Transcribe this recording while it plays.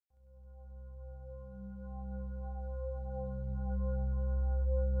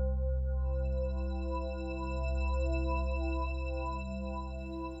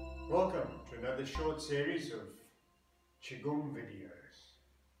another short series of Qigong videos.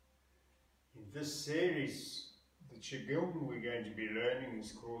 In this series, the Qigong we're going to be learning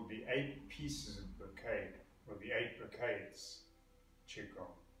is called the 8 Pieces of Brocade, or the 8 Brocades Qigong.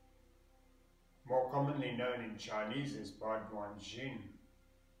 More commonly known in Chinese as Jin.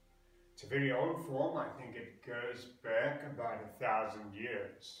 It's a very old form. I think it goes back about 1,000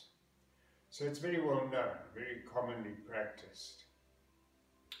 years. So it's very well known, very commonly practiced.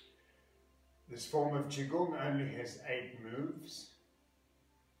 This form of Qigong only has 8 moves.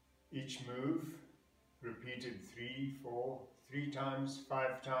 Each move repeated 3 times,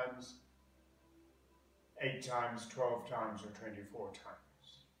 5 times, 8 times, 12 times, or 24 times.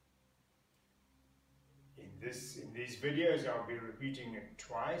 In these videos, I'll be repeating it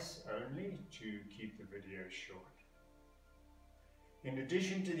twice only to keep the video short. In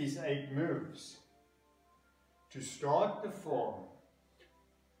addition to these 8 moves, to start the form,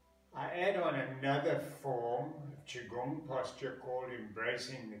 I add on another form of Qigong posture called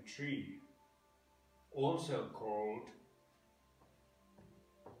embracing the tree, also called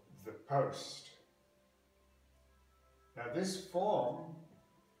the post. Now this form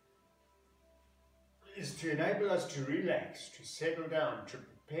is to enable us to relax, to settle down, to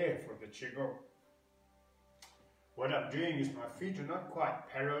prepare for the Qigong. What I'm doing is my feet are not quite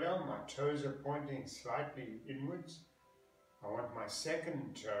parallel, my toes are pointing slightly inwards. I want my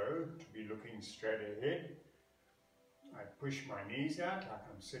second toe to be looking straight ahead. I push my knees out like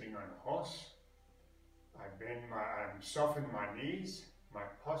I'm sitting on a horse. I soften my knees. My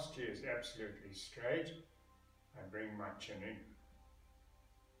posture is absolutely straight. I bring my chin in.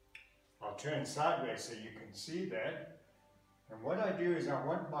 I'll turn sideways so you can see that. And what I do is I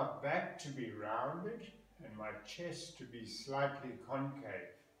want my back to be rounded and my chest to be slightly concave.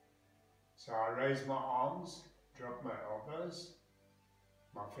 So I raise my arms, drop my elbows,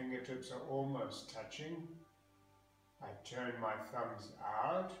 my fingertips are almost touching. I turn my thumbs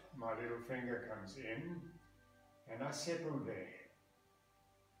out, my little finger comes in, and I settle there.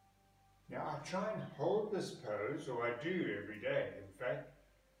 Now I try and hold this pose, or I do every day in fact.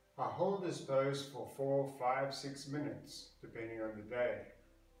 I hold this pose for 4, 5, 6 minutes, depending on the day.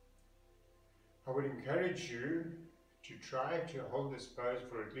 I would encourage you to try to hold this pose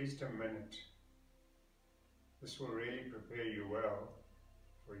for at least a minute. This will really prepare you well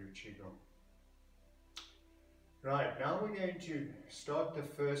for your Qigong. Right, now we're going to start the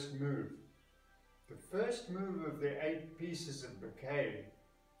first move. The first move of the 8 pieces of Brocade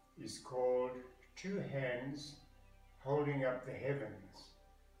is called 2 hands holding up the heavens.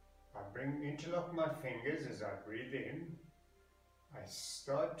 I interlock my fingers as I breathe in. I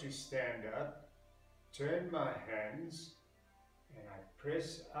start to stand up, turn my hands, and I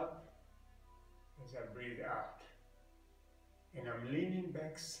press up as I breathe out. And I'm leaning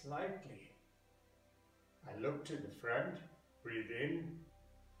back slightly. I look to the front, breathe in,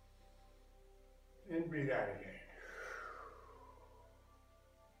 and breathe out again.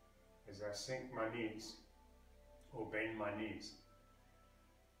 As I sink my knees, or bend my knees.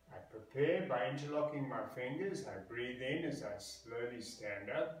 I prepare by interlocking my fingers. I breathe in as I slowly stand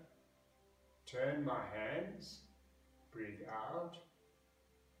up, turn my hands, breathe out,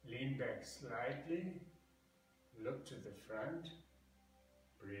 lean back slightly, look to the front,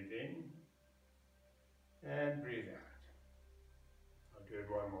 breathe in, and breathe out. I'll do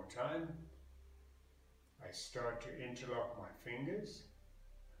it one more time. I start to interlock my fingers.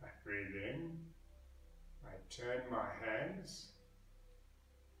 I breathe in. I turn my hands.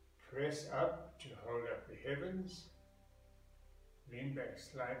 Press up to hold up the heavens. Lean back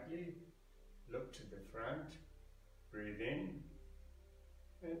slightly. Look to the front. Breathe in.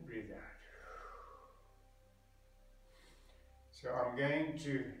 And breathe out. So I'm going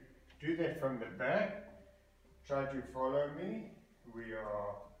to do that from the back. Try to follow me. We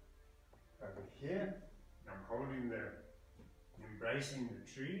are over here. I'm holding embracing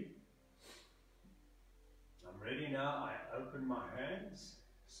the tree. I'm ready now. I open my hands,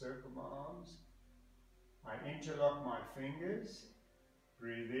 circle my arms. I interlock my fingers.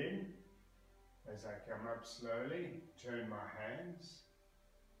 Breathe in. As I come up slowly, turn my hands.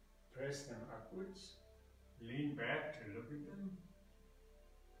 Press them upwards. Lean back to look at them.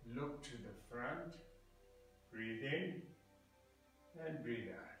 Look to the front. Breathe in and breathe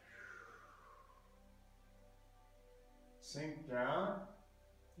out. Sink down,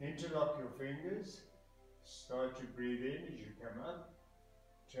 interlock your fingers, start to breathe in as you come up,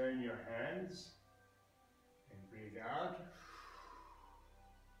 turn your hands and breathe out.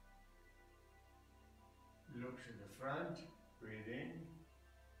 Look to the front, breathe in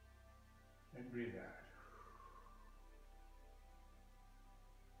and breathe out.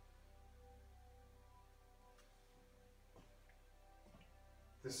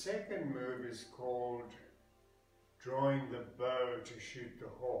 The second move is called drawing the bow to shoot the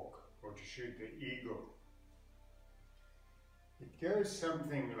hawk or to shoot the eagle. It goes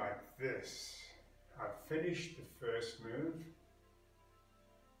something like this. I've finished the first move.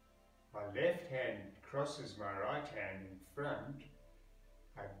 My left hand crosses my right hand in front.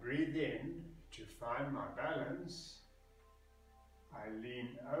 I breathe in to find my balance. I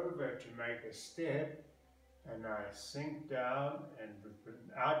lean over to make a step and I sink down, and with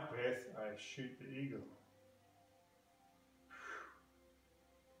an out breath I shoot the eagle.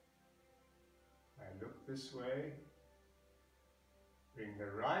 I look this way, bring the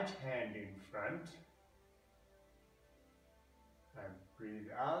right hand in front, and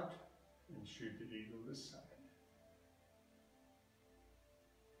breathe out and shoot the eagle this side.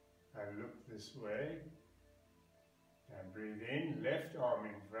 I look this way, and breathe in, left arm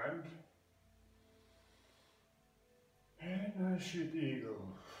in front, and I shoot the eagle.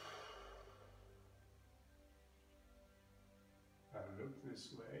 I look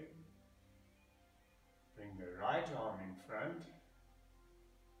this way, bring the right arm in front,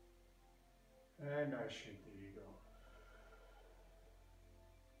 and I shoot the eagle.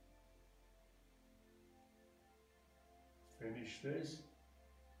 Finish this,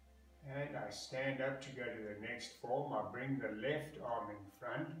 and I stand up to go to the next form. I bring the left arm in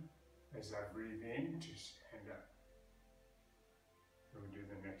front as I breathe in to stand up. We'll do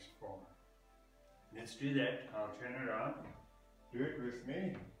the next form. Let's do that. I'll turn around. Do it with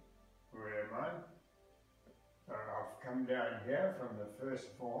me. Where am I? I've come down here from the first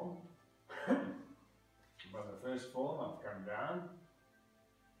form. By the first form, I've come down.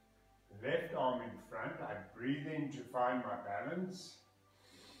 Left arm in front. I breathe in to find my balance.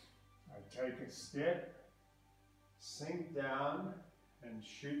 I take a step, sink down, and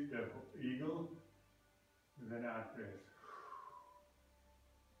shoot the eagle with an out breath.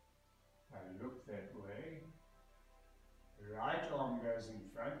 I look that way. The right arm goes in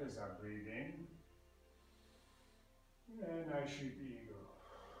front as I breathe in, and I shoot the eagle.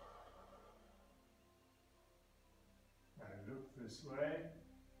 I look this way,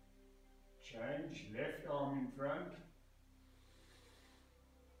 change, left arm in front.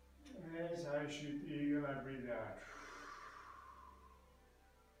 As I shoot the eagle, I breathe out.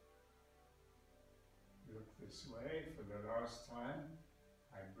 Look this way for the last time.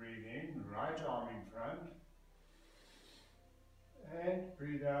 I breathe in, right arm in front, and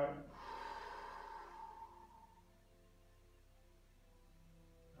breathe out.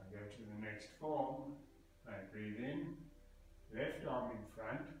 I go to the next form. I breathe in, left arm in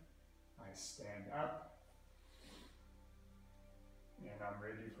front, I stand up, and I'm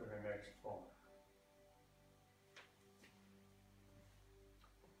ready for the next form.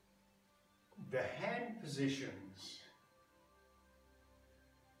 The hand positions.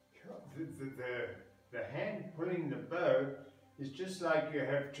 The hand pulling the bow is just like you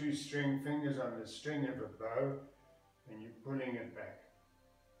have two string fingers on the string of a bow and you're pulling it back.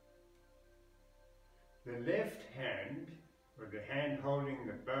 The left hand, or the hand holding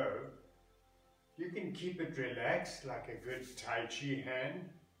the bow, you can keep it relaxed like a good Tai Chi hand,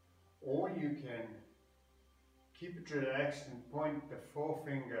 or you can keep it relaxed and point the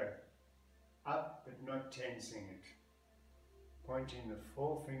forefinger up but not tensing it. Pointing the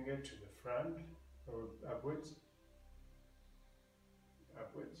forefinger to the front or upwards,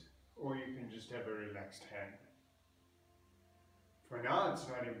 or you can just have a relaxed hand. For now it's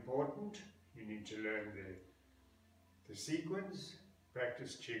not important. You need to learn the sequence,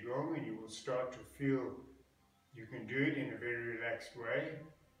 practice Qigong, and you will start to feel you can do it in a very relaxed way,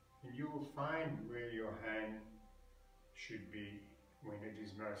 and you will find where your hand should be when it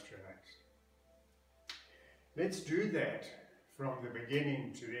is most relaxed. Let's do that from the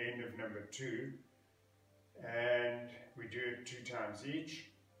beginning to the end of number 2, and we do it 2 times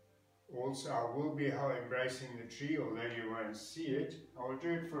each. Also, I will be embracing the tree, although you won't see it. I will do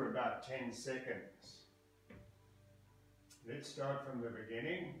it for about 10 seconds. Let's start from the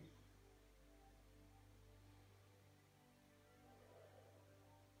beginning.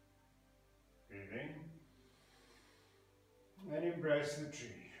 Breathe in and embrace the tree.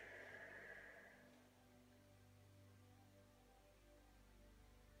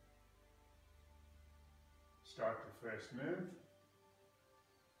 Start the first move.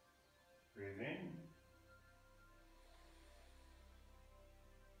 Breathe in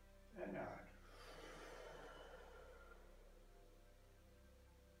and out.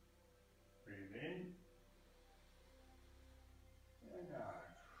 Breathe in and out.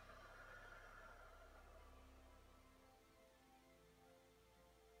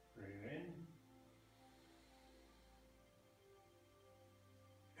 Breathe in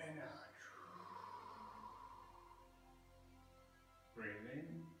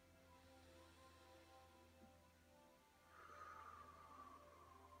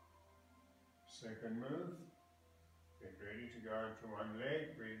Second move. Get ready to go into one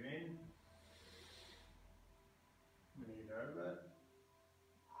leg. Breathe in. Lean over.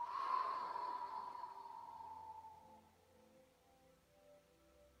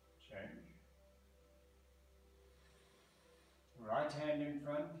 Change. Right hand in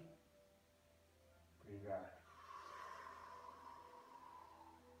front. Breathe out.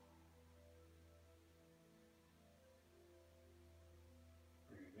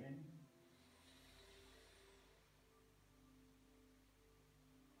 Breathe in.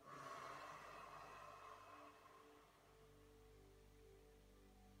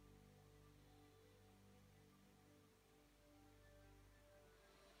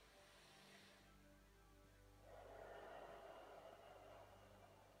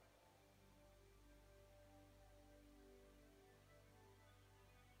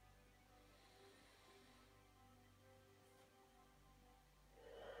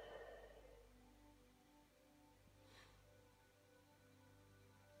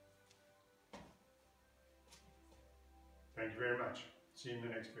 Thank you very much. See you in the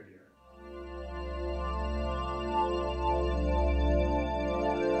next video.